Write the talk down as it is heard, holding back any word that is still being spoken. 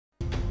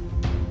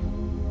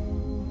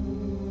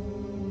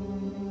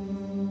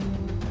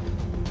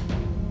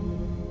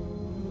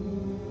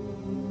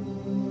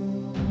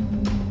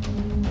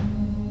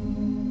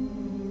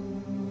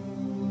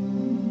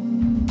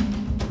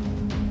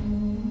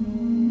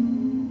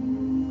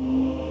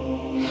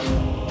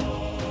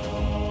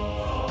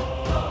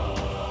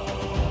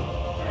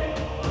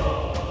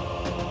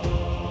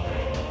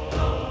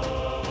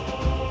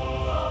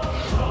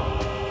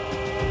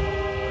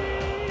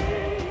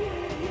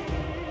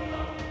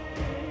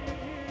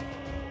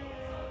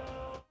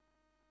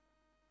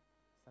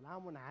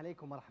Assalamu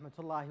alaikum wa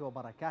rahmatullahi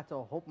wa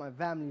barakatuh. Hope my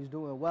family is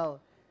doing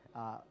well.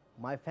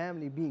 My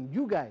family being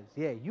you guys.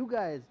 Yeah, you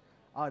guys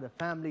are the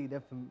family,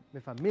 mi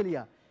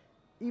familia.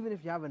 Even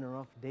if you're having a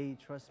rough day,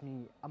 trust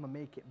me, I'm going to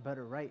make it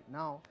better right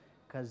now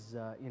because,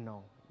 you're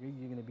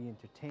going to be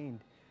entertained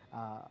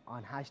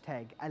on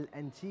hashtag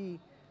LNT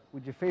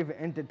with your favorite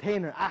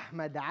entertainer,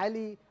 Ahmed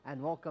Ali.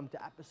 And welcome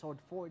to episode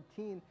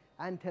 14.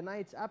 And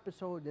tonight's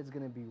episode is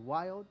going to be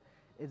wild.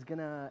 It's going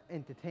to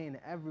entertain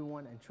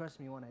everyone. And trust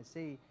me when I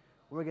say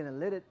we're going to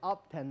lit it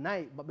up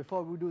tonight. But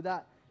before we do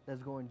that,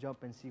 let's go and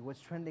jump and see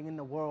what's trending in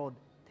the world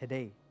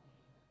today.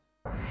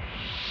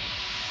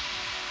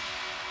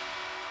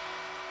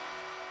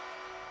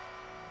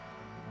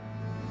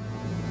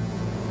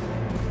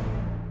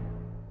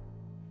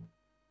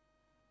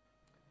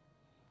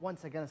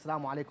 Once again,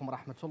 Assalamu alaikum wa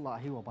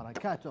rahmatullahi wa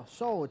barakatuh.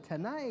 So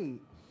tonight,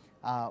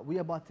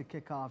 we're about to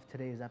kick off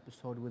today's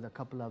episode with a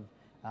couple of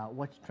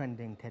what's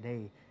trending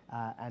today.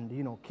 And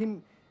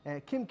Kim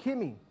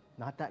Kimmy,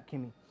 not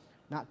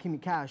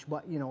Kimmy Cash,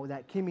 but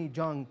that Kimmy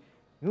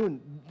Jong-un,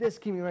 this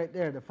Kimmy right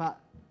there, the fat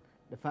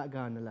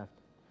guy on the left.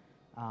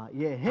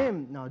 Yeah,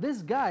 him. Now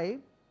this guy,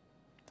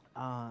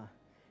 the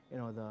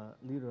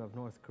leader of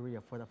North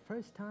Korea, for the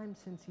first time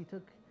since he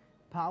took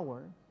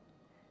power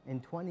in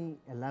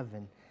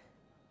 2011,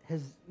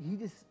 he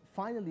just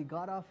finally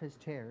got off his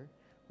chair.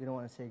 We don't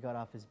want to say got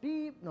off his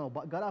beep, no,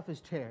 but got off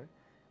his chair,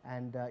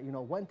 and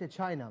went to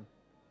China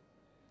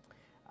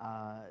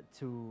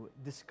to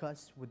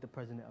discuss with the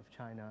president of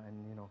China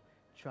and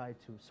try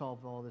to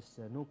solve all this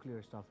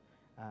nuclear stuff.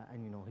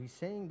 And he's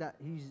saying that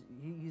he's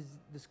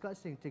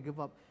discussing to give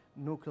up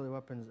nuclear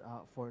weapons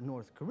for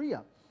North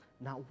Korea.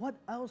 Now, what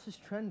else is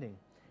trending?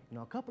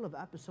 A couple of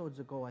episodes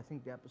ago, I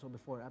think the episode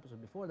before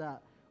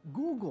that,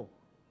 Google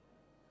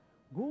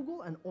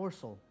and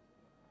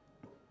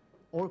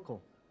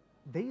Oracle,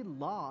 they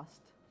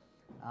lost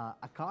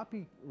a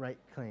copyright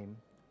claim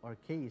or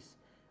case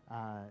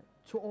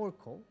to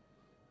Oracle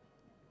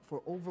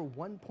for over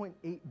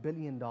 $1.8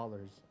 billion.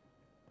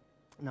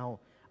 Now,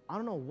 I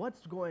don't know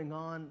what's going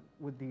on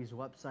with these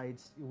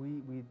websites.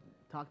 We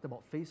talked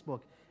about Facebook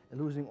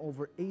losing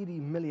over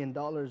 $80 million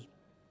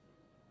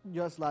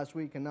just last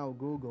week, and now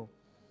Google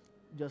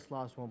just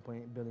lost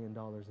 $1.8 billion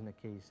in a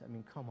case. I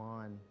mean, come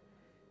on.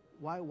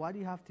 Why do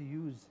you have to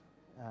use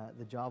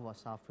the Java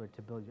software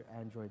to build your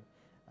Android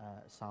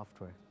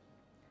software?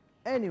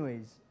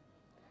 Anyways,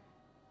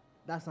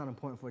 that's not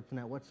important for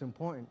tonight. What's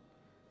important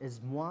is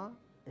Moi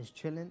is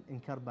chilling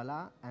in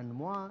Karbala, and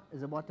Moi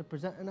is about to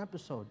present an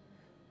episode.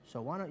 So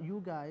why don't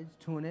you guys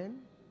tune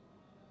in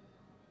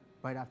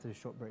right after the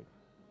short break.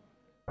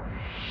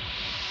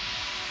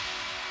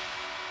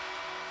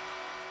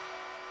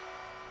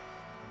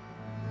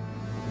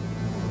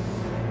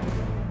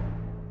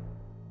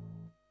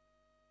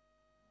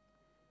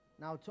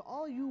 Now, to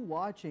all you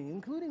watching,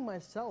 including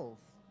myself,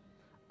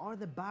 are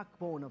the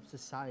backbone of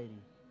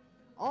society.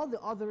 All the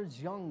others,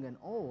 young and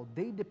old,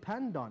 they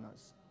depend on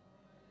us,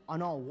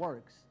 on our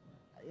works,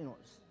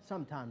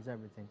 sometimes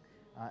everything,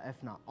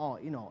 if not all,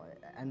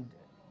 and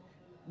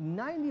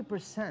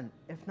 90%,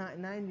 if not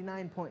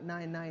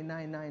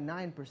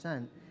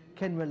 99.99999%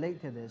 can relate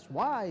to this.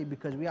 Why?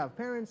 Because we have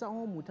parents at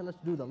home who tell us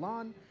to do the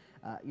lawn,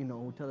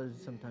 who tell us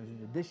sometimes to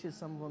do the dishes,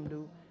 some of them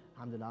do.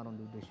 Alhamdulillah, I don't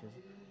do dishes.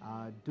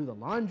 Do the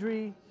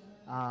laundry,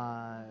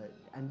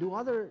 and do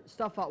other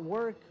stuff at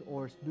work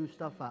or do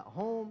stuff at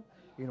home,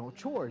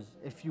 chores,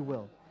 if you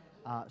will.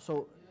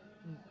 So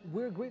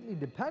we're greatly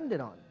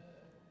dependent on.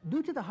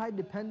 Due to the high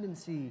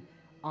dependency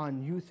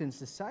on youth in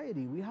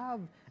society, we have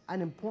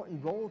an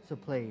important role to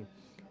play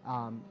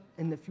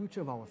in the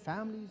future of our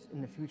families,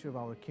 in the future of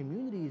our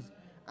communities,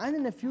 and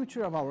in the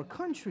future of our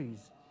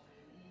countries.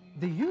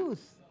 The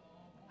youth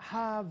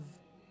have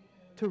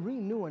to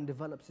renew and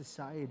develop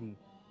society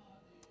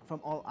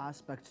from all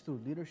aspects through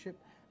leadership,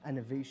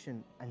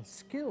 innovation, and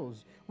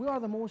skills. We are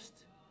the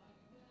most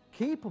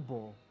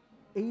capable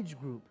age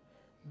group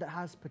that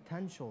has the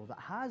potential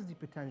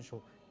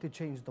to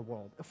change the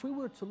world. If we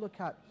were to look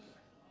at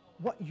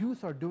what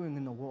youth are doing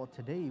in the world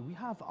today, we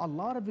have a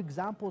lot of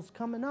examples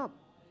coming up.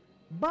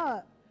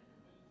 But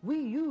we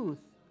youth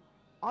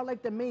are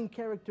like the main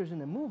characters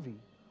in a movie.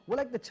 We're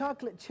like the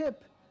chocolate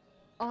chip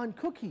on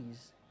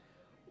cookies.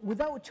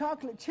 Without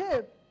chocolate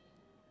chip,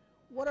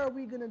 what are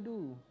we gonna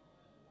do?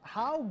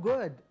 How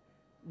good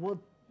will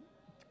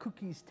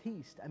cookies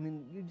taste? I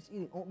mean, you're just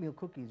eating oatmeal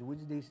cookies, which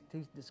they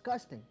taste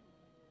disgusting.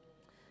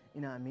 You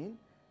know what I mean?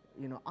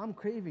 I'm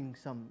craving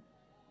some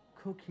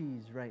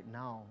cookies right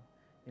now.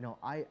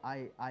 I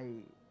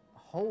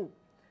hope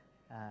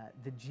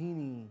the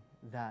genie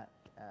that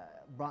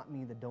brought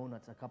me the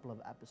donuts a couple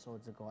of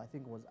episodes ago, I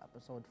think it was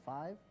episode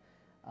 5,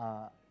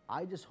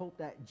 I just hope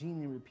that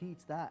genie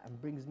repeats that and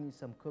brings me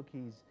some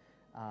cookies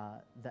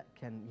that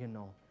can,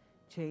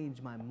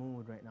 change my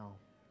mood right now.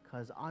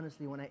 Because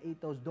honestly, when I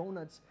ate those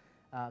donuts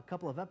a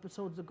couple of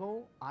episodes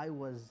ago, I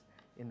was,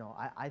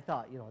 I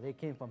thought, they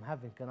came from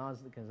heaven.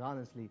 Because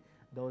honestly,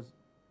 those,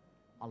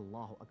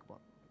 Allahu Akbar,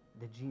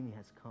 the genie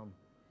has come.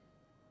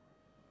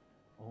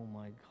 Oh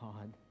my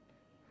God.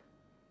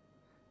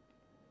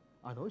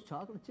 Are those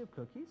chocolate chip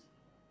cookies?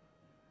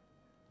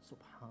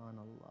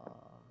 Subhanallah.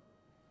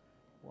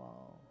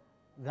 Wow.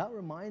 That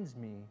reminds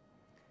me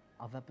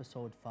of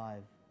episode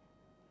 5.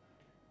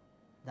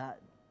 That,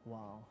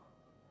 wow.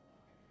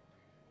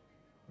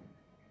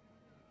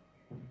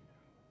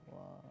 Wow.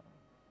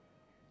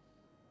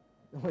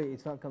 Wait,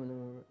 it's not coming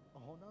over.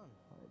 Oh, hold on.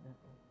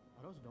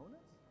 Are those donuts?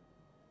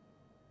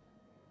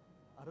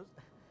 Are those?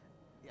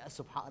 Yeah,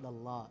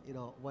 subhanallah. You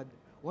know,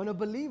 when a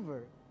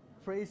believer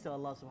prays to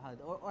Allah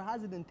subhanahu wa ta'ala, or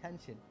has an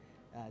intention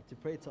to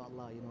pray to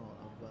Allah, you know,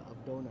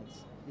 of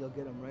donuts, you'll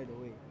get them right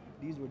away.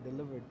 These were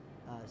delivered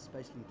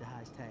especially to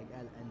hashtag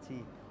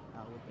LNT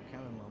with the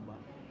cameraman. But,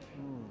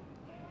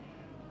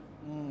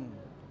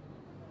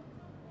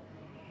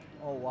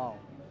 oh wow,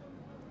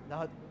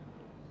 that's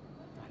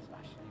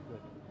actually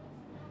good.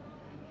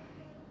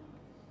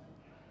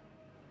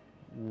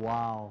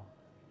 Wow,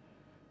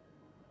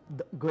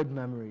 good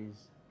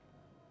memories.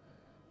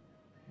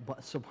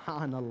 But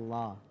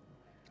subhanallah,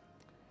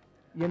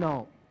 you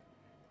know,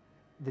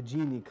 the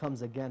genie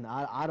comes again.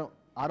 I don't,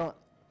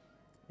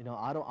 you know,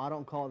 I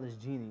don't call this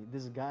genie.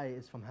 This guy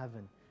is from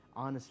heaven.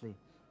 Honestly,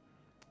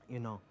 you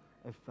know,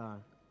 if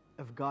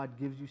God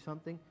gives you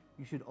something,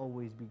 you should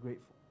always be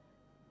grateful.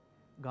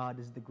 God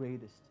is the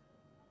greatest.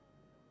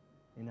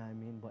 You know what I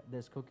mean? But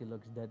this cookie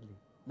looks deadly.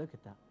 Look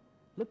at that.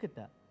 Look at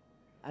that.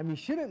 I mean,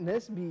 shouldn't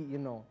this be, you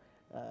know,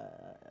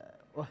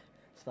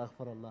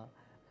 astaghfirullah.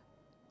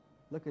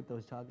 Look at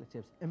those chocolate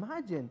chips.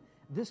 Imagine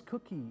this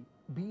cookie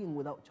being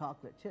without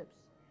chocolate chips.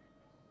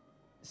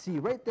 See,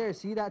 right there,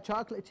 see that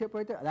chocolate chip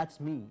right there? That's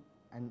me,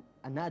 and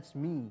that's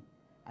me,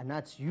 and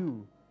that's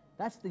you.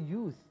 That's the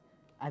youth,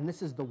 and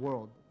this is the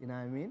world, you know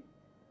what I mean?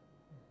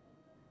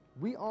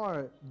 We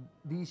are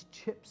these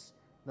chips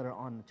that are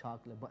on the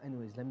chocolate. But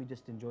anyways, let me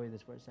just enjoy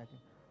this for a second.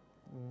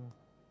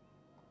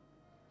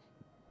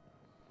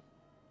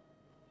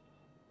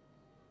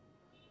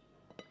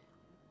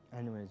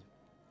 Anyways,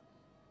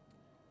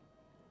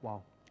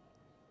 wow.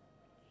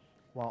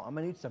 Wow, I'm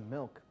gonna need some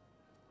milk.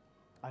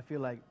 I feel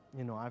like,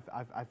 you know,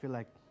 I feel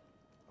like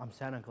I'm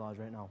Santa Claus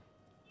right now.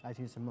 I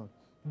need some milk.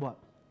 But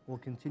we'll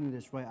continue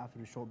this right after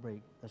the short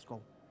break. Let's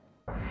go.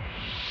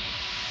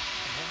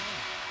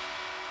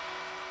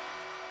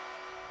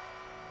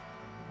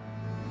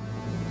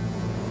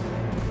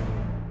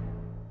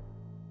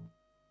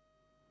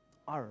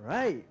 All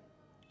right.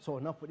 So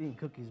enough with eating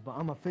cookies, but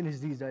I'm gonna finish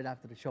these right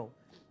after the show.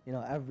 You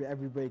know,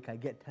 every break I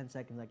get 10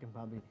 seconds, I can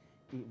probably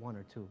eat 1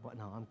 or 2. But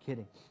no, I'm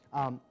kidding.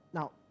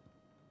 Now,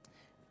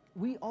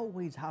 we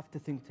always have to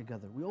think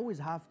together. We always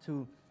have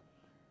to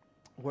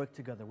work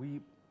together.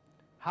 We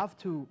have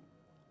to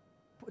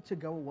put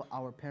together what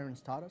our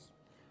parents taught us,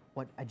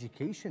 what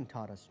education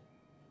taught us,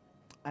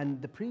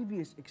 and the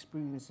previous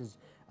experiences,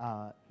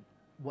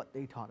 what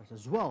they taught us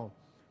as well.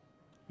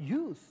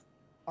 Youth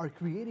are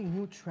creating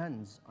new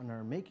trends and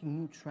are making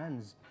new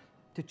trends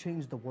to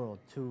change the world,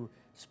 to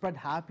spread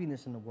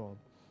happiness in the world,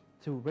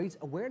 to raise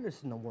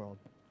awareness in the world.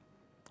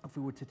 If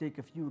we were to take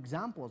a few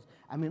examples,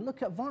 I mean,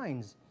 look at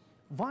Vines.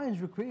 Vines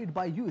were created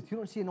by youth. You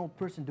don't see an old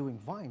person doing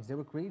Vines. They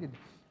were created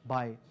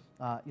by,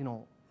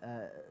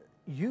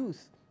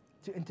 youth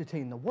to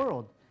entertain the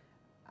world.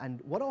 And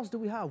what else do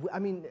we have? I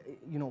mean,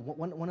 you know,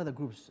 one of the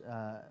groups,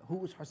 who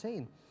was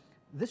Hussein?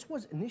 This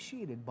was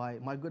initiated by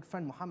my good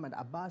friend Muhammad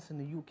Abbas in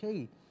the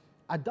UK,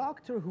 a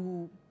doctor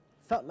who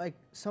felt like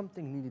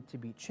something needed to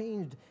be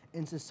changed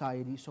in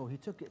society, so he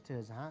took it to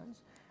his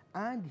hands,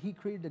 and he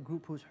created a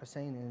group who's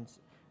Hussein,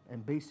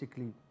 and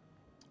basically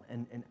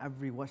in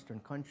every Western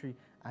country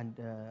and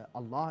a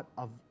lot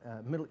of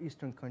Middle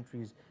Eastern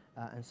countries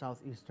and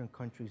Southeastern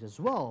countries as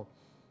well.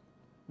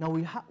 Now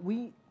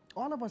we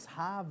all of us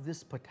have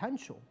this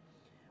potential,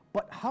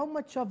 but how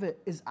much of it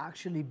is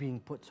actually being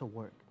put to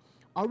work?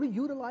 Are we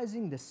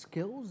utilizing the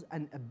skills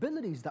and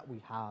abilities that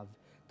we have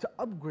to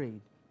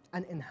upgrade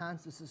and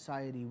enhance the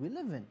society we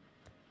live in?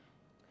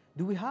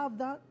 Do we have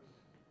that?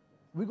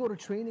 We go to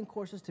training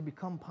courses to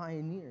become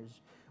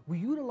pioneers. We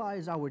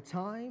utilize our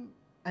time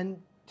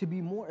and to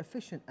be more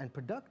efficient and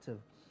productive.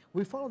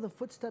 We follow the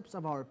footsteps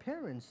of our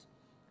parents,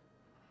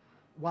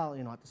 while,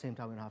 you know, at the same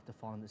time we don't have to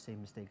fall in the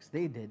same mistakes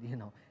they did, you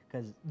know,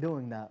 because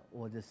doing that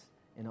will just,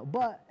 you know.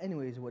 But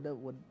anyways, what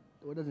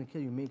doesn't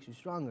kill you makes you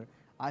stronger.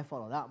 I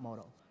follow that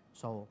motto.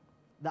 So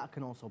that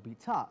can also be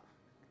taught.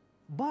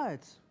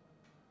 But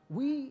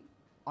we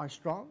are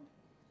strong,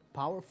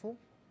 powerful,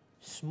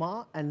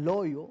 smart, and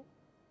loyal.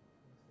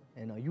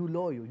 You know, you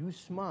loyal, you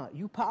smart,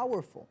 you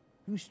powerful,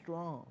 you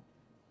strong.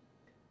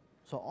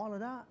 So all of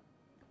that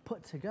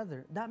put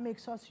together, that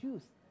makes us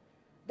youth.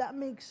 That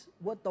makes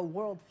what the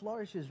world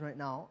flourishes right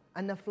now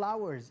and the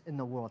flowers in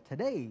the world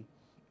today.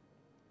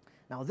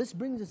 Now this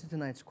brings us to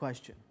tonight's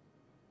question.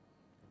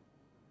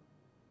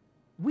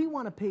 We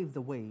want to pave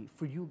the way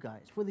for you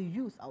guys, for the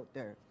youth out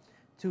there,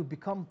 to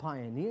become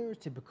pioneers,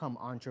 to become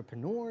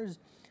entrepreneurs,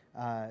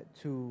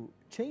 to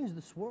change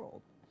this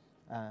world,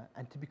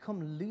 and to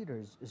become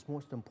leaders is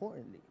most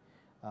importantly,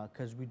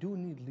 because we do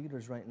need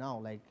leaders right now,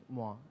 like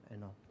moi, you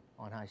know,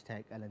 on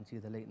hashtag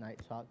LNT, the late night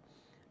talk.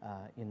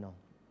 You know,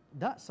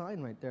 that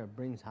sign right there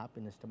brings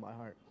happiness to my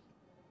heart.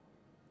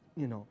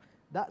 You know,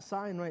 that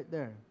sign right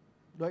there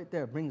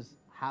brings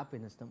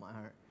happiness to my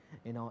heart.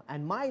 You know,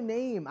 and my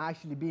name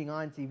actually being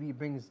on TV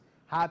brings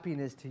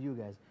happiness to you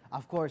guys.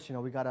 Of course, you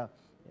know, we gotta,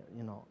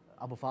 you know,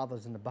 Abu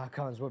Father's in the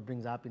background is what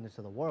brings happiness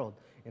to the world.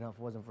 You know, if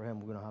it wasn't for him,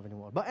 we don't have any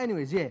more. But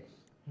anyways, yeah.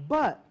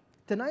 But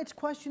tonight's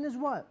question is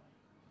what?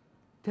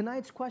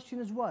 Tonight's question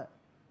is what?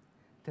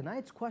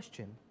 Tonight's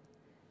question,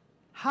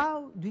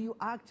 how do you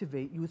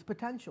activate youth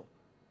potential?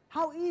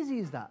 How easy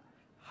is that?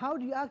 How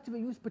do you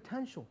activate youth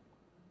potential?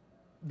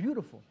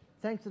 Beautiful.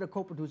 Thanks to the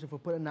co-producer for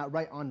putting that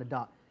right on the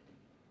dot.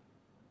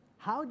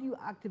 How do you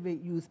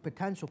activate youth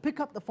potential? Pick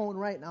up the phone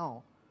right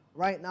now.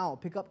 Right now,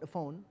 pick up the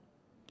phone.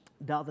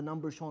 Dial the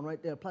number shown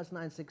right there,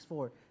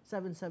 +964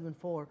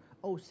 774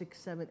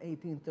 067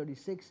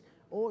 1836.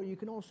 Or you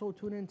can also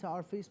tune into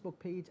our Facebook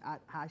page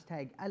at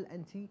hashtag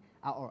LNT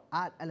or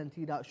at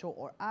LNT.show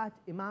or at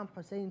IMAM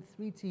HUSSEIN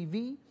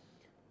TV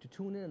to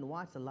tune in and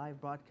watch the live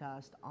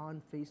broadcast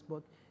on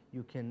Facebook.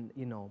 You can,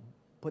 you know,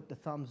 put the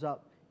thumbs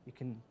up. You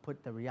can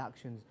put the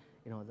reactions.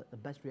 You know, the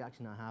best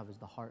reaction I have is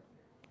the heart,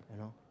 you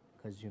know,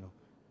 because, you know,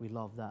 we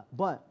love that.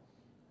 But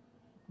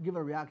give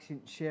a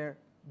reaction, share,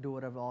 do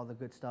whatever, all the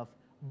good stuff.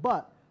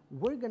 But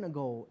we're going to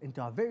go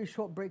into a very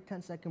short break,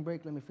 10-second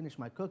break. Let me finish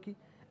my cookie,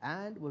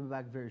 and we'll be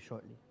back very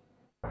shortly.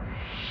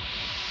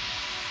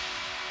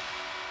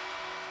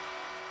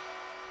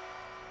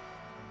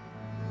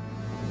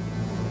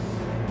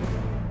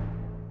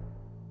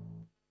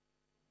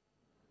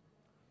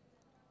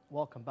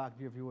 Welcome back,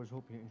 dear viewers.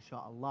 Hope you,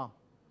 inshallah,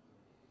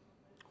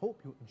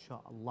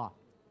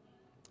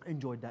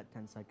 enjoyed that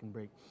 10-second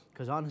break.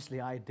 Because honestly,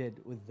 I did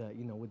with the,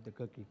 you know, with the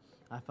cookie.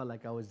 I felt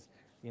like I was,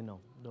 you know,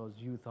 those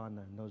youth on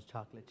those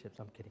chocolate chips.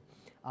 I'm kidding.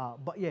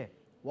 But yeah,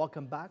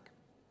 welcome back.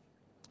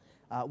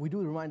 We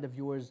do remind the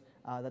viewers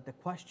that the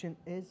question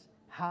is,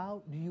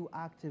 how do you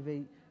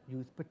activate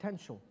youth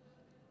potential?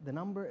 The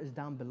number is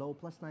down below,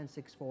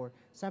 +964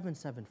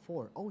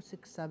 774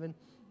 067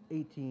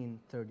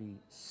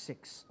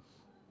 1836.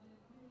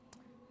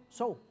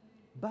 So,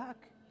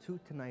 back to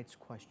tonight's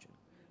question.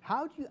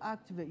 How do you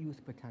activate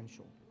youth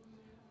potential?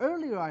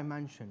 Earlier I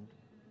mentioned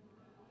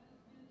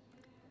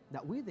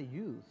that we the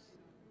youth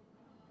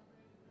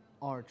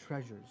are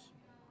treasures.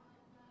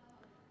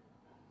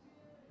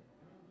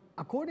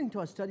 According to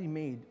a study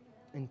made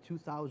in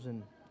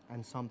 2000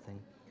 and something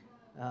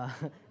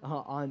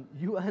on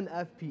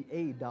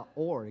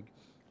UNFPA.org,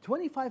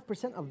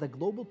 25% of the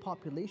global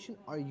population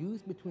are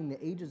youth between the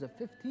ages of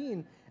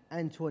 15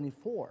 and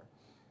 24.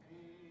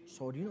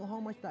 So do you know how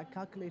much that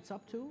calculates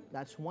up to?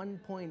 That's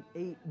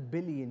 1.8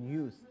 billion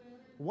youth.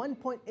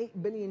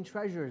 1.8 billion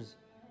treasures,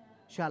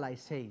 shall I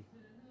say.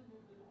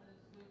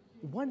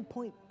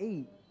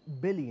 1.8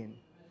 billion.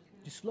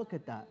 Just look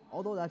at that.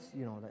 Although that's,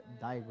 you know, that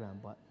diagram,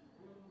 but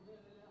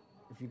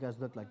if you guys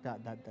look like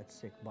that, that's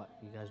sick, but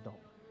you guys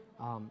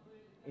don't.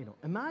 You know,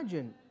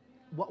 imagine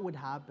what would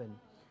happen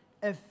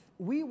if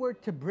we were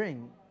to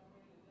bring,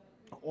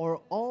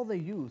 or all the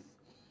youth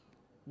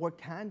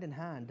worked hand in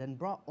hand and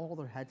brought all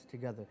their heads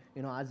together.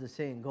 You know, as the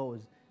saying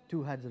goes,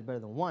 two heads are better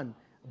than one.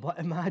 But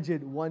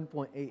imagine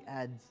 1.8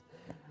 heads.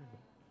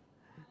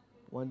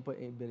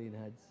 1.8 billion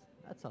heads.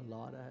 That's a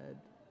lot of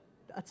heads.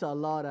 That's a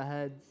lot of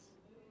heads.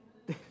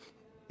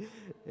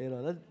 You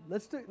know,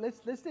 let's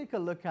take a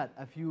look at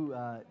a few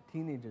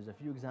teenagers, a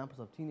few examples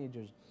of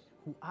teenagers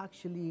who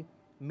actually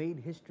made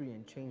history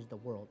and changed the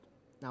world.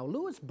 Now,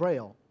 Louis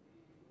Braille.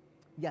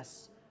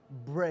 Yes,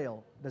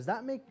 Braille. Does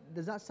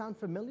that sound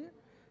familiar?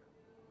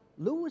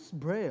 Louis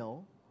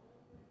Braille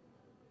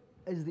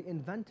is the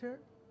inventor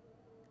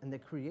and the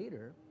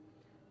creator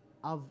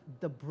of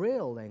the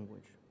Braille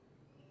language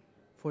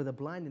for the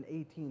blind in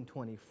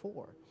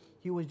 1824.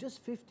 He was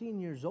just 15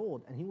 years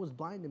old and he was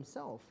blind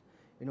himself.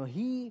 You know,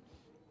 he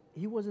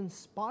was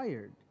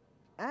inspired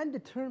and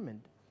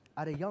determined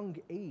at a young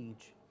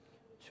age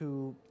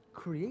to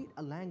create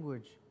a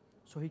language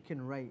so he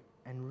can write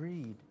and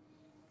read.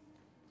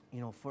 You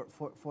know,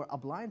 for a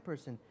blind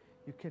person,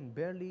 you can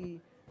barely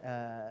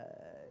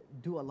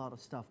do a lot of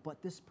stuff,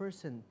 but this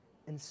person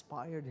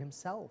inspired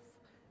himself,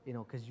 you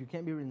know, because you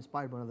can't be really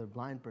inspired by another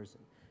blind person.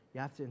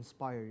 You have to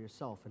inspire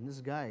yourself. And this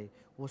guy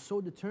was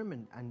so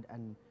determined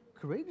and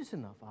courageous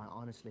enough,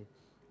 honestly,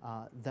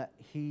 that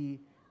he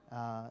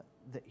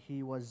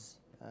was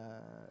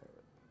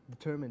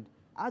determined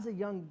as a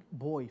young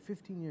boy,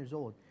 15 years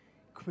old,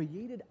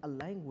 created a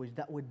language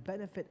that would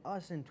benefit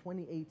us in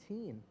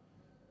 2018.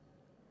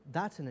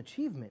 That's an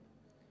achievement.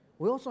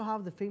 We also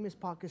have the famous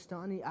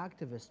Pakistani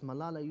activist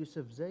Malala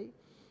Yousafzai,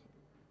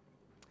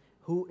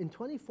 who in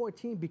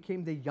 2014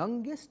 became the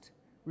youngest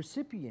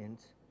recipient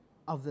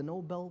of the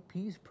Nobel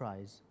Peace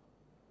Prize.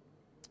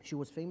 She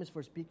was famous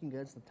for speaking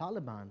against the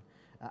Taliban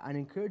and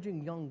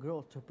encouraging young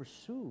girls to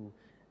pursue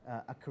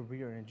a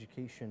career in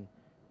education.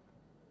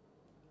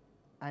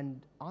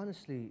 And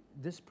honestly,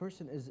 this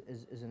person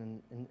is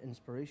an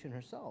inspiration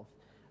herself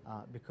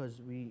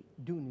because we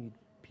do need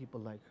people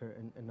like her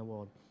in the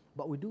world.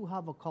 But we do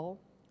have a call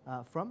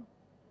from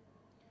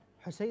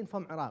Hussein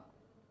from Iraq.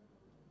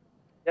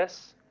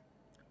 Yes.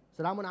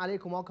 Assalamu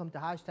alaikum, welcome to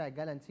hashtag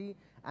LNT.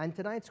 And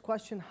tonight's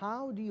question,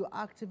 how do you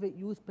activate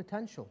youth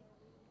potential?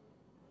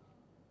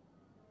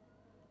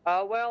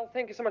 Well,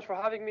 thank you so much for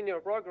having me in your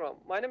program.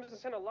 My name is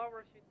Hussein Allah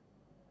Rashid.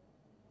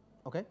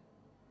 Okay.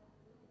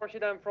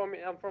 Rashid, I'm from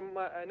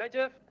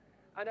Najaf,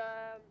 and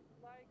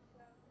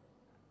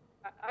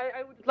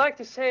I would like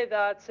to say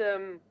that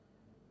integral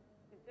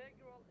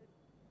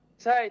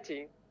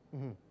society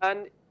Hmm.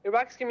 and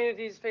Iraq's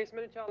communities face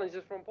many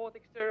challenges from both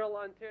external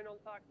and internal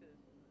factors.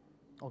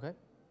 Okay.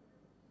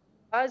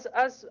 As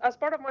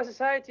part of my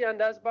society and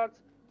as part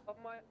of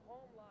my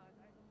homeland,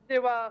 I see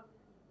there were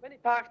many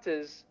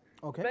factors,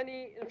 Okay.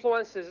 many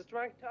influences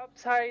trying to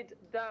upside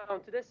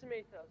down to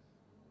decimate us.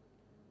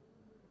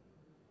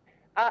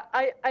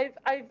 I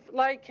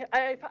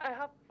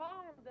have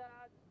found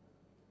that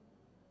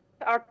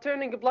are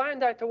turning a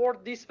blind eye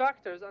toward these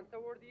factors and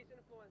toward these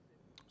influences.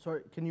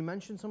 Sorry, can you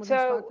mention some of these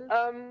So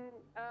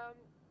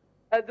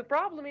factors? the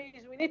problem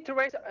is we need to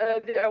raise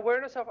the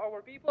awareness of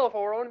our people, of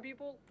our own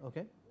people,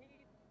 Okay.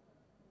 need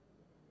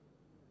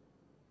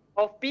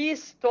of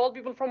peace to all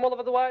people from all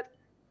over the world.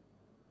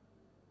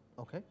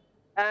 Okay.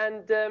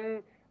 And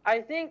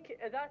I think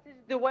that is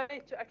the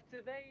way to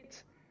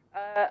activate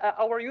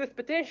our youth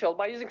potential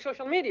by using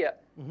social media,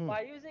 Hmm.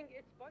 by using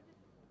its budget.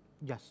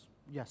 Yes.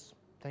 Yes.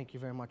 Thank you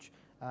very much.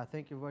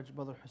 Thank you very much,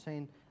 Brother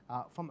Hussein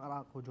from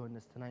Iraq, who joined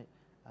us tonight,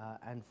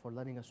 and for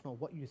letting us know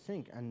what you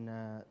think. And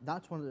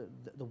that's one of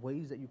the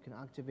ways that you can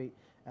activate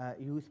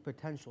youth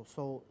potential.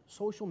 So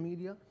social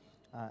media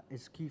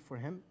is key for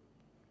him,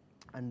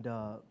 and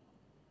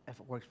if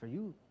it works for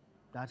you,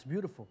 that's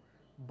beautiful.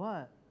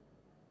 But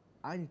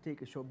I need to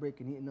take a short break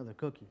and eat another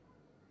cookie.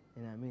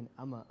 You know what I mean?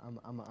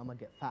 I'm a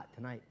get fat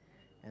tonight,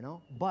 you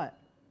know? But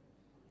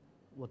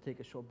we'll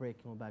take a short break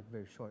and we'll back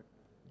very short.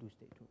 Do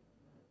stay tuned.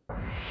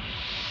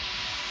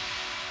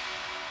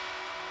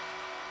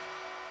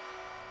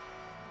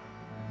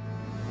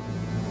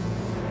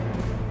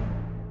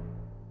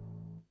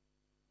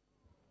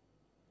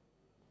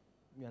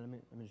 Yeah, let me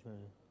just measure.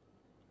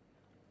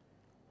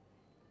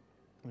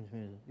 Let me just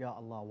measure. Ya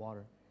Allah,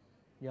 water.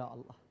 Ya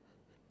Allah.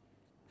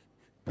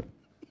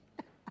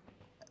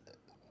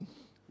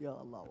 Ya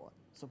Allah, water.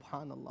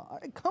 Subhanallah. All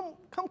right,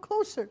 come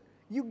closer.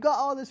 You got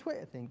all this weight.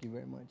 Thank you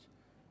very much.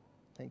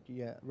 Thank you.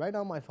 Yeah, right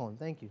on my phone.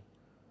 Thank you.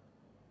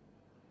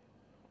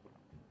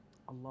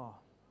 Allah.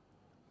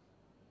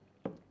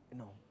 You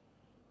know.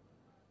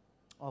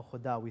 Oh,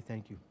 Khuda, we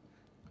thank you.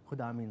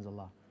 Khuda means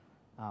Allah.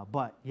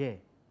 But yeah,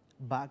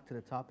 back to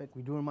the topic.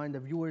 We do remind the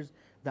viewers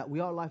that we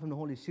are live from the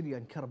holy city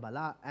in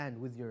Karbala and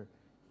with your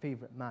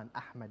favorite man,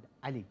 Ahmed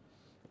Ali.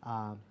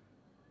 Um,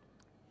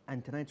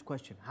 and tonight's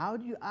question, how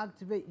do you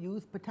activate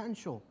youth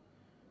potential?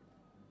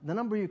 The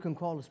number you can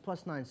call is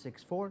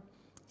 +964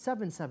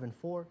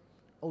 774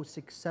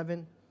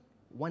 067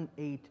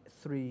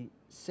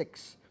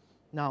 1836.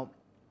 Now,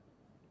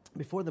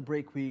 before the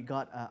break, we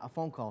got a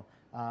phone call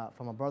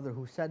from a brother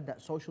who said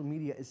that social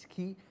media is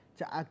key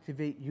to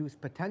activate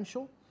youth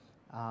potential,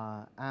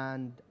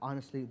 and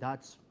honestly,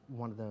 that's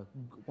one of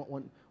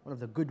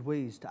the good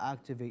ways to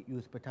activate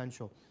youth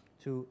potential,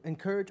 to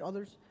encourage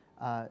others,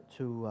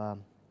 to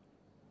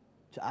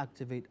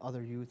activate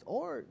other youth,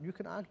 or you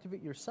can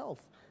activate yourself.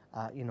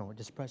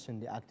 Just pressing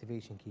the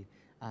activation key.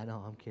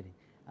 No, I'm kidding.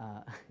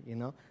 You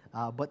know,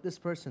 but this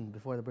person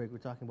before the break, we're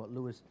talking about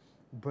Louis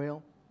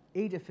Braille.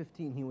 Age of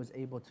 15, he was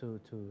able to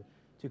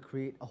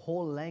create a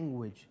whole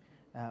language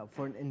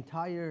for an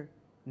entire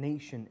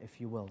nation, if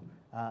you will,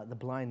 the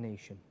blind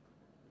nation.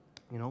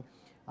 You know,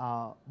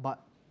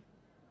 but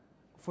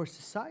for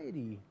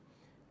society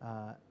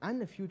and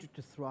the future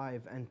to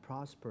thrive and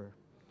prosper,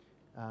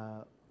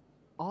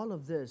 all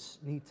of this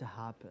need to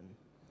happen.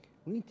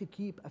 We need to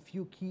keep a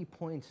few key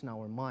points in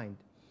our mind,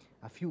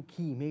 a few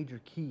major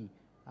key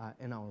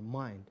in our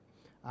mind.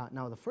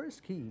 Now, the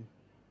first key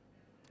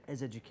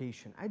is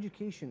education.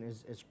 Education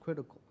is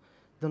critical.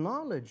 The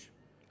knowledge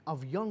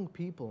of young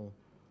people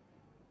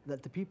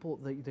that the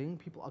young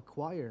people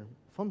acquire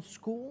from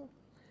school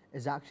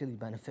is actually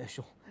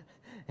beneficial.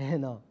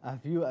 A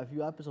few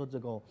episodes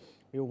ago,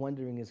 you were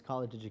wondering, is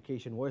college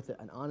education worth it?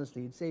 And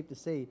honestly, it's safe to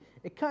say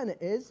it kind of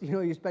is. You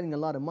know, you're spending a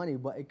lot of money,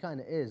 but it kind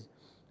of is.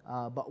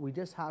 But we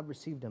just have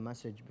received a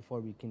message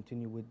before we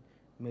continue with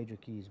major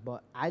keys.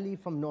 But Ali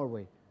from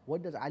Norway,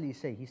 what does Ali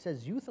say? He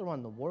says youth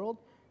around the world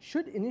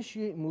should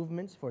initiate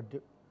movements for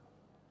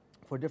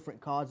different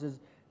causes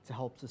to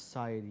help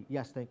society.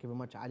 Yes, thank you very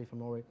much, Ali from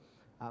Norway,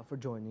 for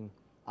joining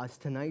us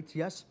tonight.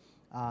 Yes,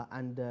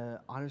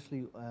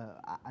 honestly,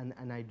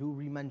 and I do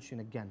re-mention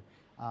again,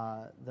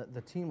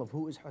 the team of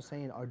Who is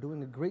Hussein are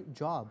doing a great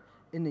job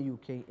in the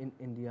UK, in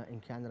India, in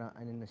Canada,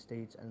 and in the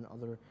States, and in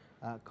other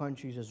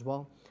countries as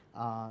well.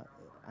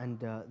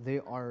 They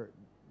are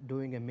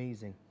doing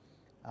amazing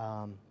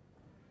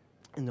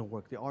in their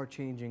work. They are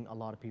changing a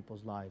lot of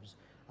people's lives.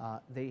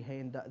 They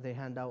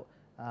hand out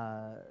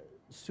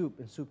soup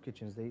in soup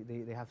kitchens.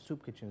 They have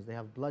soup kitchens. They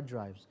have blood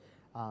drives.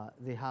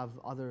 They have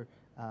other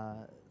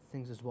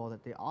things as well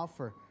that they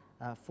offer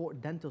for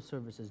dental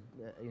services,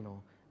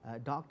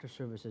 doctor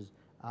services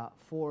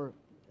for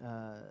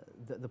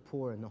the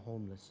poor and the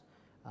homeless.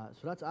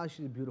 So that's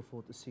actually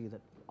beautiful to see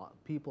that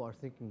people are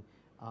thinking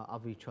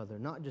of each other,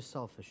 not just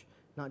selfish,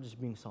 not just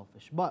being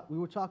selfish. But we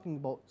were talking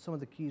about some of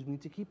the keys we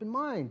need to keep in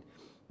mind.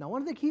 Now,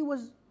 one of the key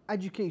was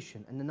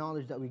education and the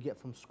knowledge that we get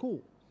from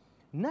school.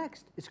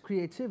 Next is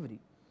creativity,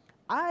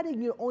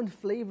 adding your own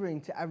flavoring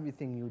to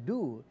everything you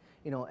do.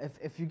 You know,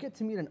 if you get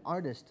to meet an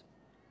artist,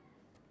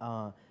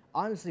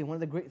 honestly, one of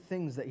the great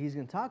things that he's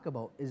going to talk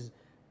about is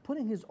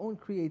putting his own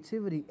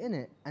creativity in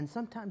it, and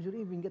sometimes you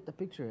don't even get the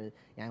picture.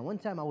 And one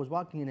time I was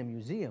walking in a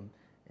museum,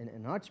 in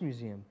an arts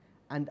museum,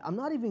 and I'm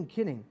not even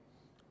kidding.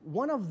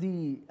 One of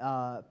the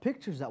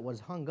pictures that was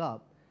hung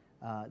up,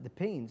 the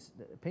paintings,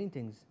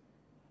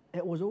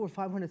 it was over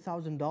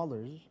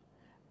 $500,000,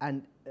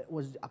 and it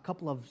was a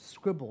couple of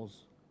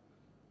scribbles.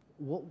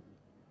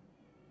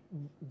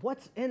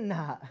 What's in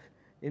that?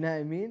 You know what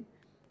I mean?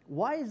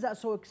 Why is that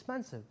so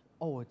expensive?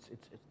 Oh, it's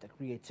the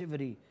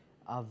creativity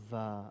of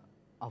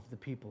the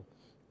people.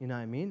 You know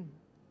what I mean?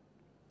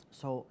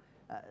 So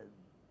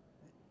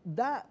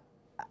that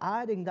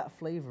adding that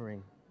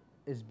flavoring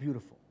is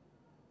beautiful.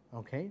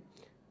 Okay.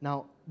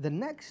 Now the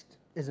next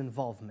is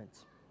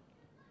involvement.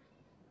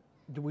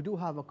 We do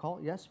have a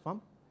call? Yes,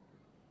 from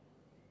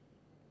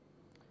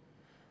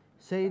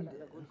Said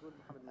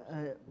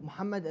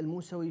Muhammad Al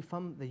Musawi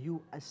from the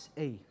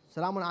USA.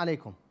 Assalamu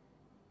alaikum.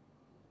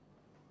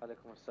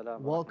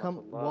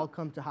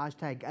 Welcome to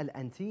hashtag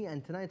LNT.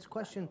 And tonight's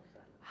question: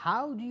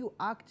 how do you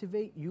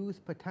activate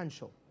youth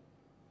potential?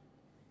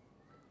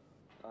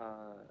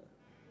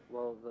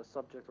 Well, the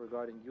subject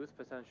regarding youth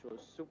potential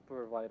is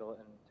super vital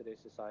in today's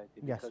society,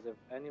 because if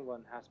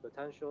anyone has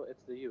potential,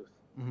 it's the youth.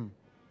 Mm-hmm.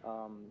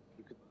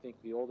 You could think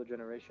the older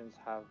generations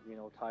have,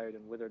 tired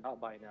and withered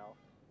out by now,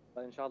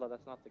 but inshallah,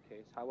 that's not the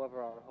case.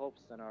 However, our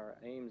hopes and our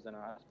aims and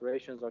our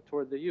aspirations are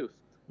toward the youth.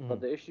 Mm-hmm.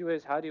 But the issue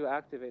is, how do you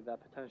activate that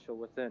potential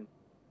within?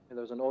 And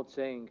there's an old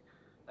saying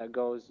that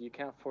goes, you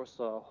can't force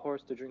a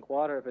horse to drink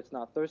water if it's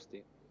not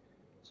thirsty.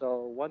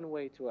 So one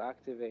way to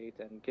activate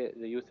and get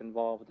the youth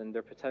involved and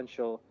their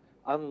potential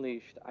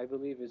unleashed, I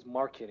believe, is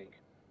marketing.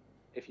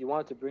 If you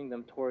want to bring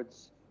them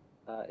towards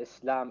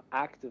Islam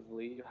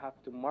actively, you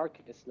have to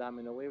market Islam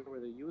in a way where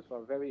the youth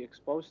are very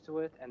exposed to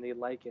it and they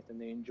like it and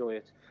they enjoy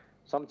it.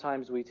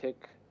 Sometimes we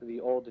take the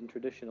old and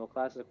traditional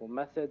classical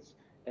methods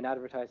in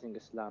advertising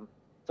Islam,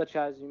 such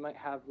as you might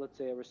have, let's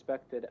say, a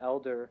respected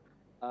elder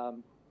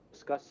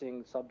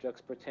discussing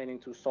subjects pertaining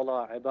to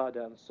salah,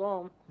 ibadah, and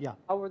psalm. Yeah.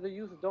 However, the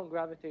youth don't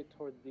gravitate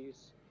toward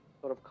these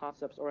sort of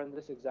concepts or in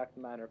this exact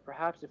manner.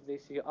 Perhaps if they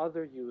see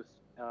other youth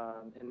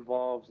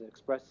involved,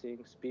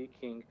 expressing,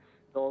 speaking,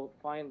 they'll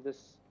find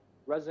this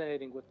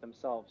resonating with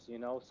themselves.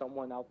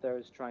 Someone out there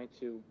is trying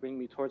to bring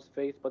me towards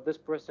faith, but this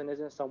person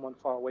isn't someone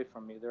far away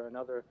from me. They're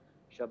another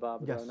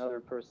shabab, they're another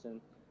person.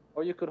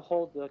 Or you could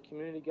hold the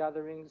community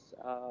gatherings,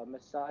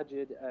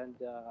 masajid, and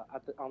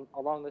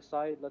along the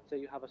side, let's say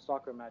you have a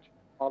soccer match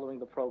following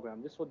the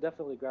program. This will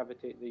definitely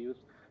gravitate the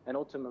youth and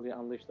ultimately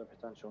unleash their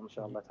potential,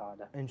 inshallah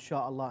ta'ala.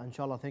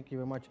 Inshallah. Thank you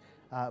very much,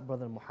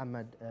 Brother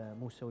Muhammad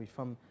Musawi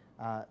from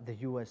the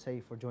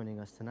USA for joining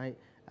us tonight.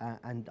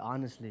 And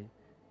honestly,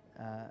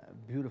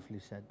 beautifully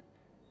said.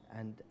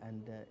 And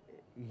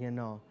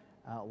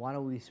why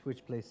don't we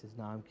switch places?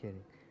 No, I'm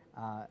kidding.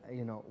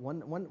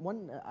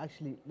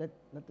 Actually,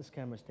 let this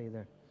camera stay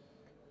there.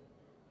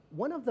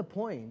 One of the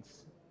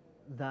points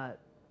that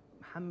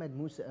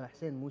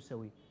Hussein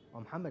Musawi,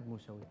 or Muhammad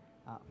Musawi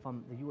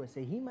from the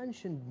USA, he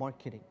mentioned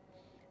marketing.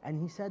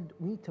 And he said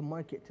we need to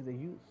market to the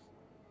youth.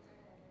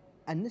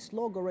 And this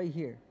logo right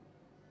here,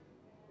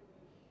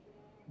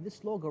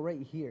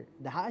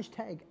 the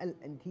hashtag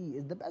LNT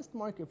is the best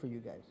market for you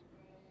guys.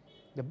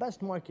 The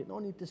best market, no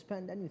need to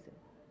spend anything.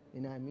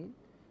 You know what I mean?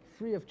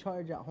 Free of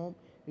charge at home.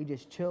 You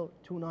just chill,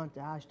 tune on to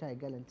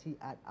hashtag LNT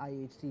at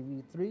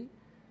IHTV3,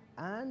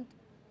 and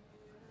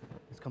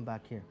let's come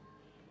back here.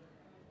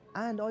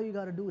 And all you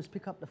gotta do is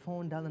pick up the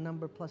phone, dial the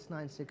number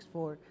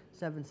 +964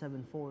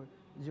 774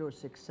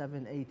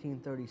 067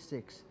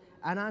 1836,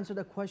 and answer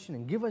the question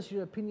and give us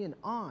your opinion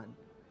on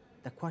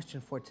the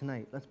question for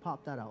tonight. Let's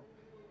pop that out.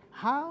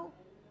 How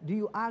do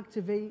you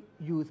activate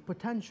youth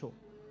potential?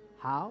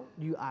 How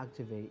do you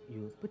activate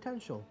youth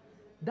potential?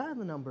 Dial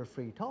the number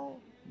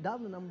dial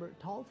the number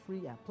toll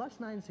free at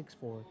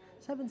 +964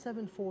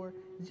 774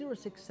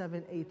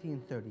 067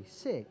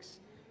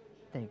 1836.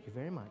 Thank you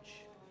very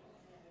much.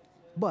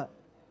 But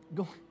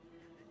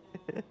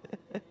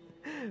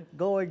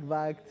going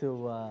back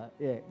to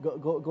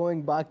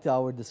going back to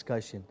our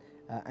discussion,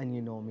 and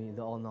you know me,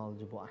 the all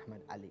knowledgeable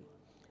Ahmed Ali.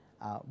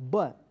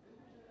 But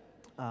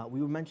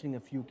we were mentioning a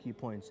few key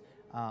points.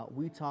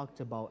 We talked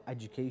about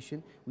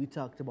education, we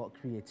talked about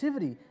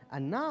creativity,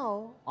 and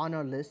now on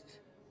our list,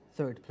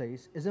 third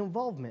place is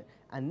involvement.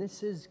 And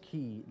this is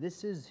key,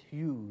 this is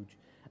huge,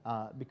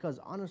 because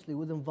honestly,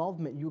 with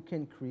involvement, you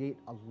can create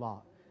a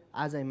lot.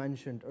 As I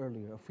mentioned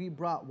earlier, if we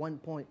brought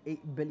 1.8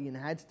 billion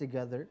heads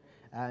together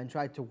and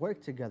tried to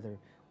work together,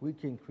 we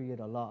can create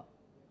a lot.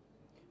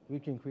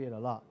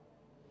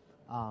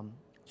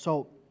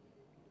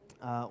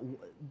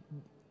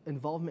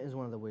 Involvement is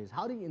one of the ways.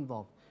 How do you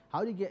involve?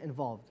 How do you get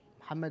involved?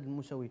 Hamad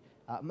al-Musawi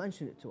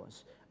mentioned it to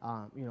us.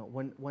 You know,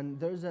 when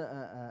there's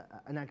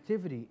an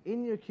activity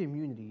in your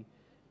community,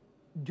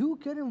 do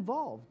get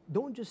involved.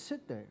 Don't just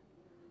sit there.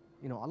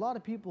 You know, a lot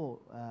of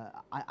people,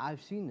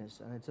 I've seen this,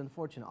 and it's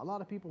unfortunate. A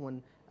lot of people,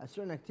 when a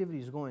certain activity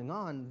is going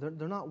on,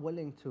 they're not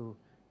willing to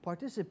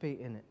participate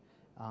in it.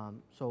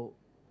 So,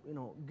 you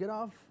know, get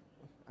off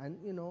and,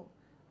 you know,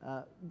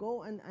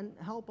 go and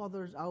help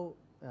others out,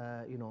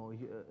 you know.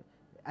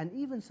 And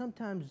even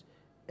sometimes,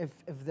 if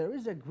there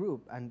is a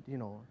group, and, you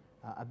know,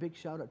 a big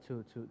shout out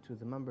to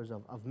the members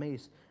of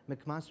MACE,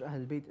 McMaster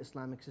Ahl Bayt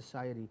Islamic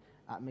Society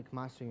at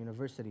McMaster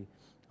University.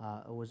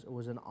 It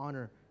was an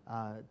honor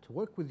to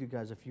work with you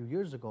guys a few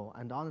years ago,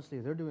 and honestly,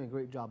 they're doing a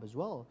great job as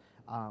well.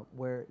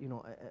 Where, you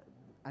know,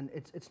 and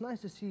it's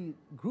nice to see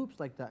groups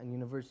like that in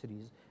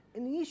universities,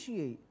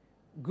 initiate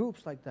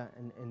groups like that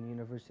in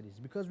universities,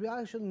 because we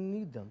actually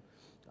need them.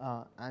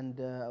 And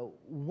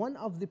one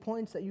of the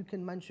points that you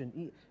can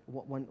mention,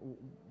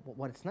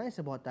 what's nice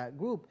about that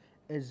group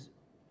is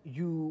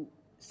you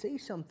say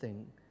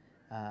something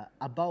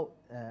about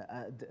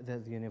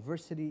the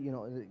university. You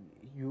know,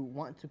 you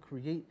want to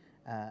create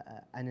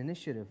an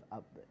initiative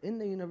in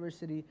the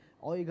university.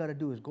 All you got to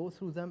do is go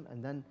through them,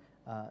 and then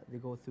they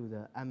go through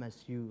the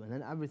MSU, and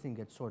then everything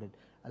gets sorted.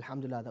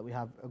 Alhamdulillah that we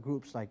have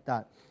groups like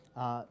that.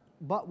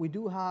 But we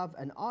do have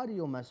an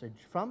audio message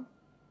from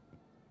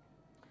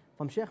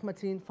Sheikh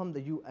Mateen from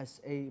the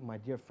USA, my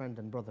dear friend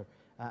and brother,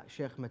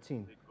 Sheikh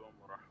Mateen.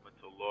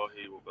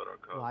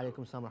 Wa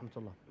alaikum salam wa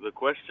rahmatullah. The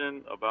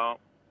question about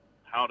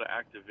how to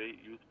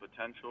activate youth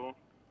potential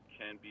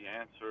can be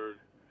answered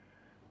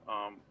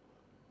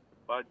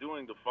by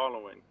doing the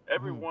following.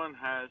 Everyone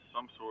has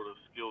some sort of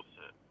skill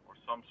set or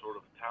some sort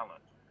of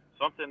talent,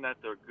 something that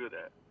they're good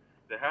at.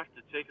 They have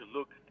to take a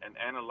look and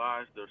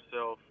analyze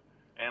themselves,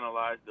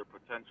 analyze their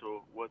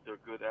potential, what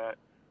they're good at,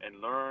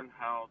 and learn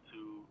how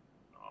to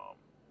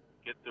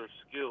get their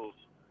skills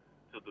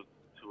to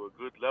a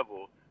good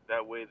level.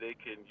 That way they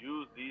can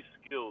use these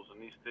skills and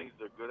these things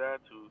they're good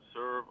at to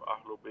serve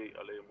Ahlul Bayt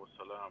alayhimus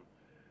salam.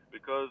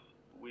 Because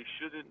we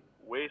shouldn't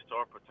waste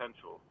our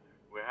potential.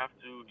 We have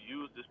to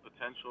use this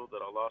potential that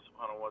Allah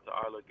subhanahu wa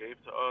ta'ala gave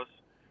to us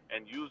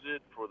and use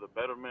it for the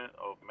betterment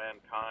of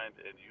mankind,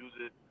 and use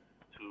it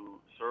to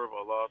serve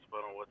Allah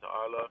subhanahu wa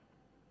ta'ala.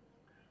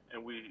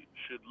 And we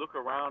should look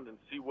around and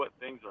see what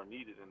things are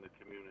needed in the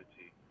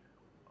community.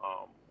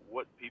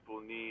 What people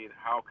need,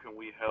 how can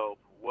we help,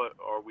 what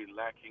are we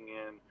lacking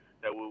in,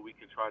 that way we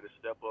can try to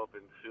step up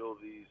and fill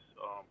these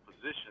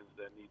positions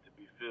that need to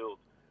be filled.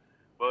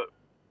 But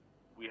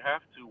we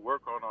have to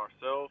work on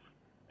ourselves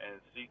and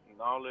seek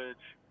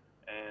knowledge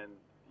and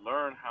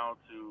learn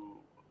how to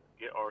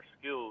get our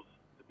skills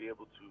to be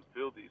able to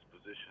fill these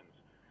positions.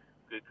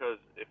 Because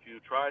if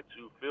you try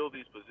to fill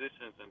these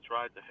positions and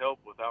try to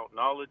help without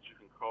knowledge, you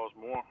can cause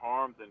more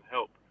harm than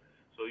help.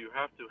 So you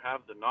have to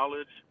have the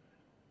knowledge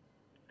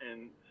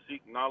and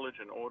seek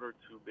knowledge in order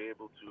to be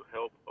able to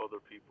help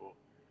other people.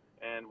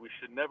 And we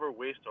should never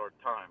waste our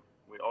time.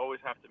 We always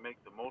have to make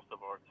the most of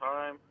our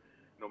time,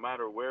 no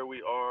matter where we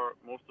are.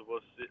 Most of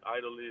us sit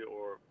idly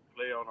or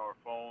play on our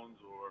phones,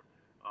 or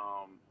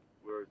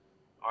we're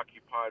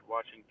occupied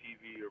watching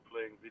TV or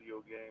playing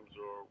video games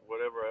or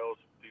whatever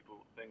else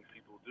things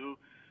people do.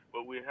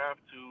 But we have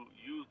to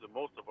use the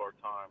most of our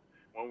time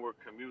when we're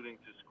commuting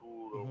to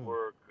school or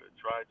work.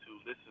 Try to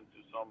listen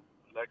to some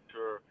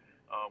lecture.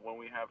 When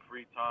we have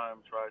free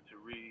time, try to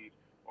read,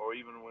 or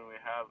even when we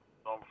have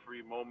some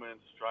free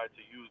moments, try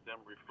to use them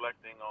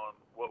reflecting on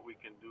what we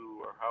can do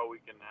or how we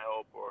can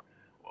help, or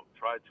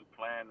try to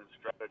plan and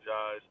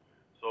strategize.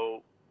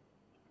 So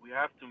we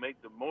have to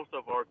make the most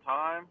of our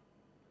time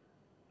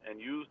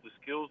and use the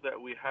skills that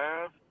we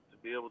have to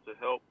be able to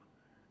help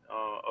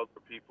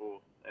other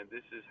people. And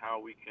this is how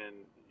we can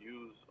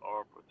use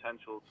our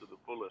potential to the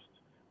fullest.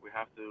 We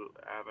have to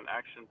have an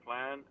action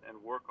plan and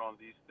work on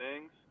these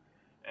things,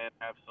 and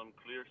have some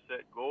clear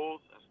set goals,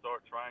 and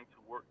start trying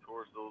to work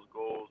towards those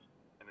goals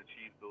and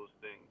achieve those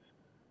things.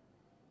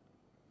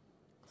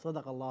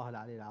 Sadaq Allah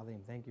al-Ali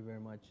al-Azim. Thank you very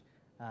much.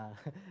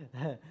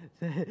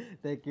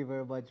 Thank you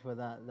very much for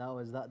that.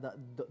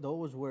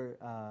 Those were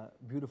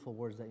beautiful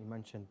words that you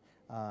mentioned.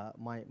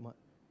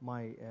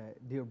 My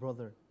dear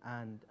brother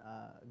and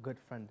good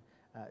friend,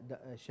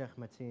 Sheikh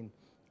Mateen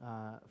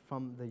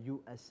from the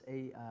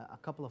USA. A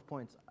couple of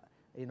points.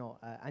 You know,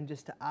 and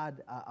just to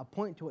add a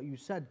point to what you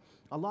said,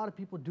 a lot of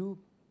people do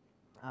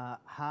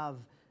have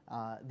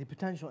the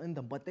potential in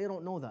them, but they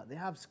don't know that. They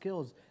have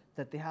skills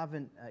that they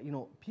haven't, you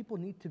know, people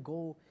need to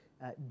go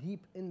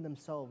deep in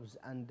themselves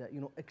and,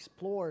 you know,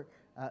 explore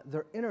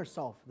their inner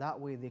self. That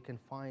way they can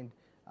find,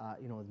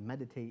 you know,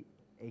 meditate,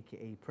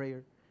 aka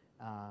prayer,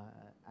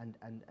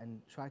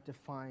 and try to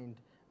find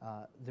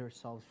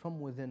themselves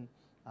from within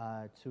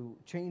to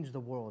change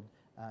the world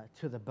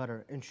to the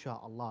better,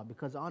 inshallah.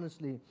 Because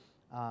honestly,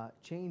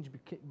 change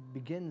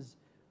begins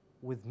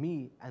with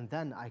me, and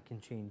then I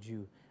can change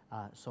you.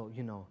 So,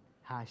 you know,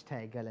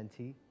 hashtag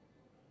Galanti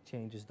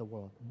changes the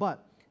world.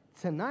 But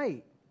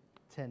tonight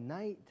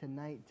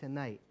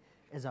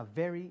is a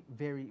very,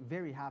 very,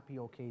 very happy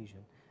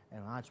occasion.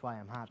 and that's why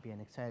I'm happy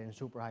and excited and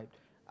super hyped.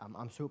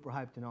 I'm super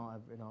hyped in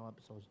all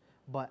episodes.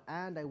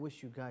 And I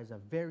wish you guys a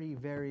very,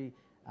 very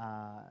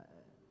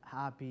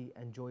happy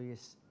and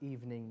joyous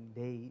evening,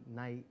 day,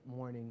 night,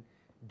 morning,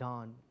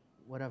 dawn,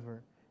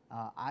 whatever.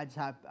 I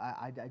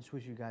just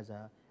wish you guys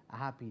a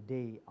happy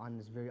day on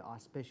this very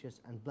auspicious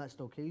and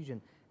blessed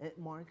occasion. It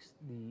marks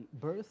the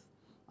birth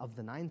of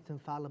the 9th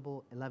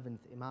infallible, 11th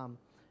Imam,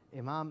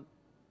 Imam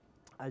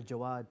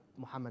Al-Jawad,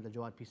 Muhammad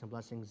Al-Jawad, peace and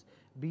blessings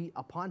be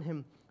upon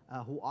him,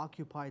 who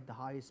occupied the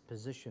highest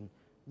position.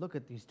 Look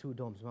at these two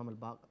domes, Imam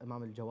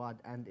Al-Jawad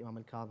and Imam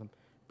Al-Kadhim,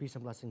 peace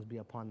and blessings be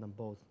upon them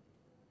both.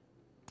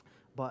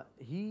 But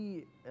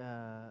he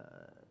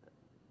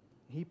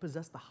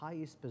possessed the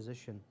highest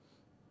position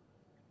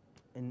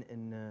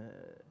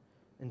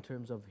in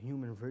terms of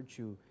human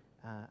virtue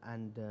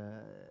and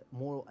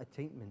moral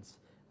attainments,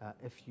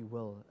 if you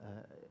will,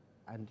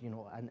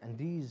 and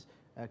these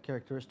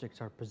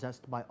characteristics are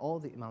possessed by all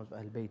the Imams of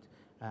Ahl Bayt,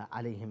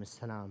 alayhim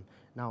as-salam.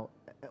 Now,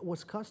 it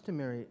was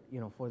customary,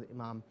 for the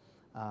Imam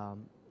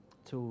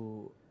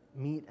to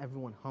meet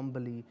everyone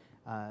humbly,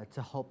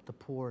 to help the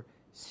poor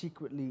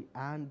secretly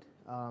and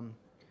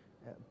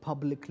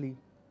publicly,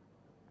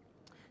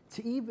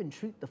 to even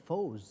treat the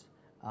foes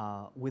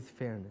with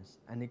fairness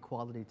and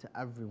equality to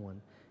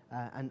everyone.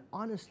 And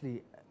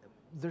honestly,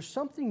 there's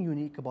something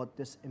unique about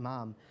this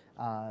Imam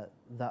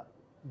that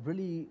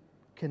really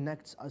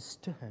connects us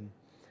to him,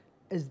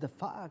 is the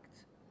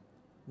fact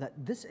that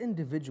this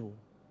individual,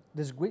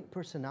 this great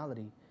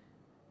personality,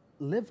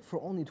 lived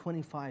for only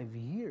 25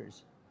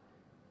 years.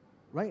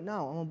 Right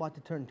now, I'm about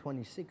to turn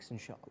 26,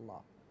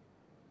 inshallah.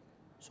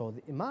 So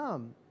the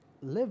Imam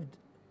lived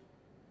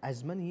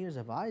as many years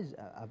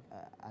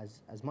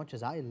as much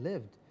as I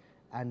lived,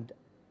 and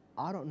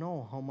I don't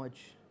know how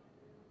much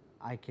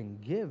I can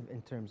give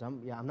in terms.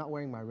 I'm not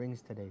wearing my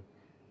rings today.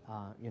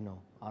 I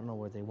don't know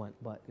where they went,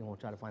 but we'll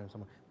try to find them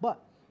somewhere.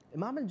 But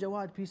Imam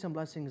Al-Jawad, peace and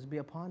blessings be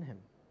upon him,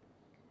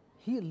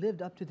 he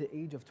lived up to the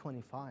age of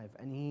 25,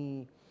 and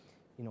he,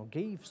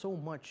 gave so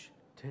much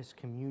to his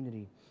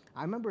community.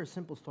 I remember a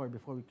simple story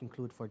before we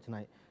conclude for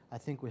tonight. I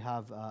think we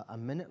have a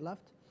minute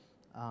left.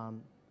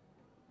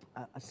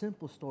 A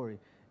simple story.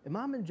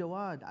 Imam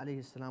Al-Jawad,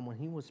 alayhi salam, when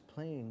he was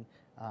playing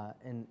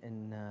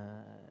in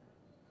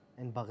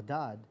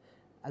Baghdad,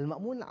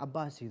 Al-Ma'mun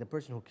Al-Abbasi, the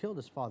person who killed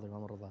his father,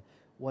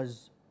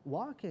 was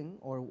walking,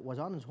 or was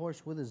on his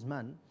horse with his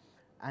men,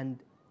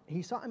 and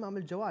he saw Imam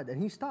Al-Jawad,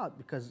 and he stopped,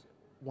 because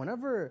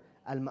whenever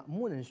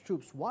Al-Ma'mun and his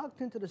troops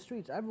walked into the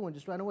streets, everyone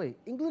just ran away,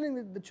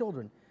 including the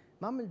children.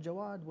 Imam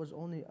Al-Jawad was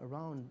only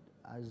around,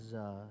 as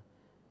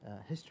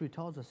history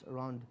tells us,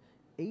 around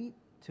 8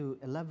 to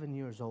 11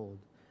 years old,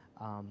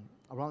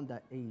 around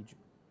that age.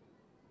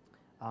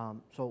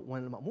 So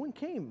when Al-Ma'mun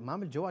came,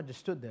 Imam Al-Jawad just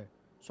stood there,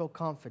 so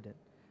confident.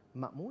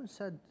 Ma'mun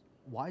said,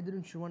 "Why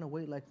didn't you run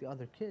away like the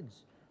other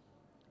kids?"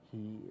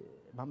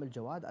 Imam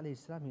Al-Jawad, alayhi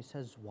salam, he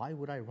says, "Why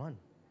would I run?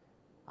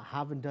 I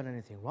haven't done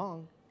anything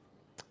wrong."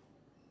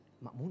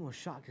 Ma'mun was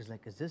shocked. He's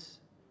like, "Is this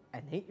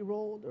an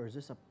 8-year-old, or is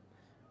this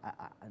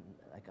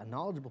like a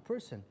knowledgeable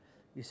person?"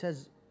 He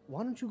says,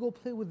 "Why don't you go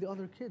play with the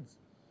other kids?"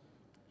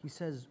 He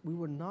says, "We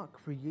were not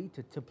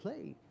created to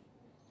play."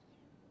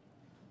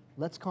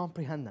 Let's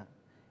comprehend that.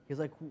 He's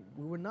like,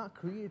 "We were not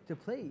created to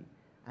play,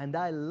 and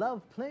I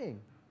love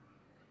playing."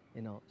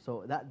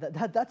 So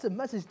that's a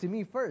message to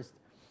me first.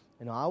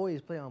 I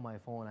always play on my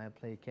phone. I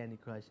play Candy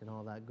Crush and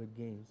all that good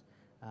games,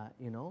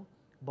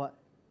 But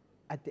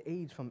at the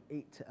age from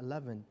 8 to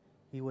 11,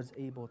 he was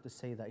able to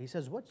say that. He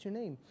says, "What's your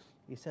name?"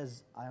 He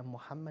says, "I am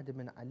Muhammad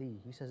ibn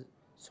Ali." He says,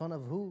 "Son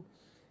of who?"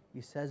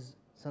 He says,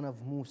 "Son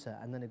of Musa."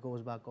 And then it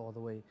goes back all the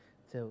way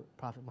to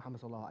Prophet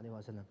Muhammad sallallahu alaihi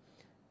wasallam.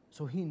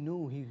 So he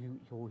knew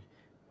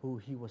who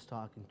he was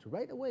talking to.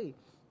 Right away,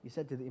 he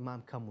said to the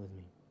Imam, "Come with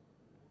me."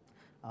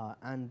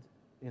 And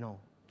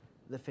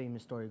the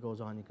famous story goes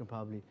on. You can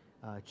probably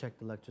check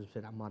the lectures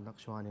with Ammar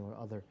Naqshwani or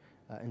other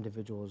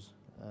individuals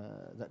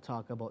that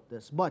talk about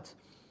this. But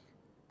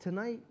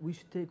tonight, we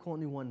should take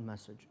only one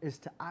message, is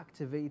to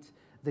activate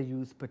the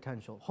youth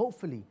potential.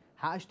 Hopefully,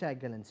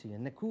 #Galancy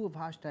and the crew of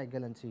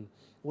 #Galancy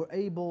were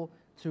able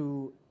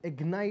to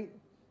ignite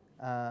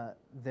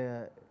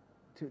to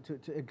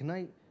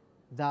ignite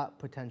that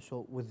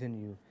potential within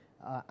you,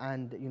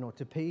 and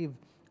to pave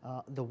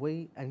the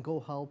way and go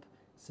help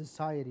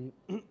society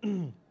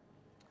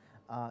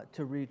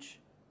to reach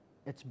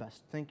its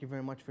best. Thank you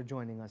very much for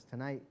joining us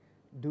tonight.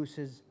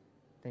 Deuces,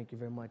 thank you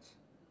very much.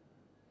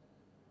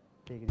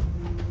 Take it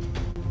easy.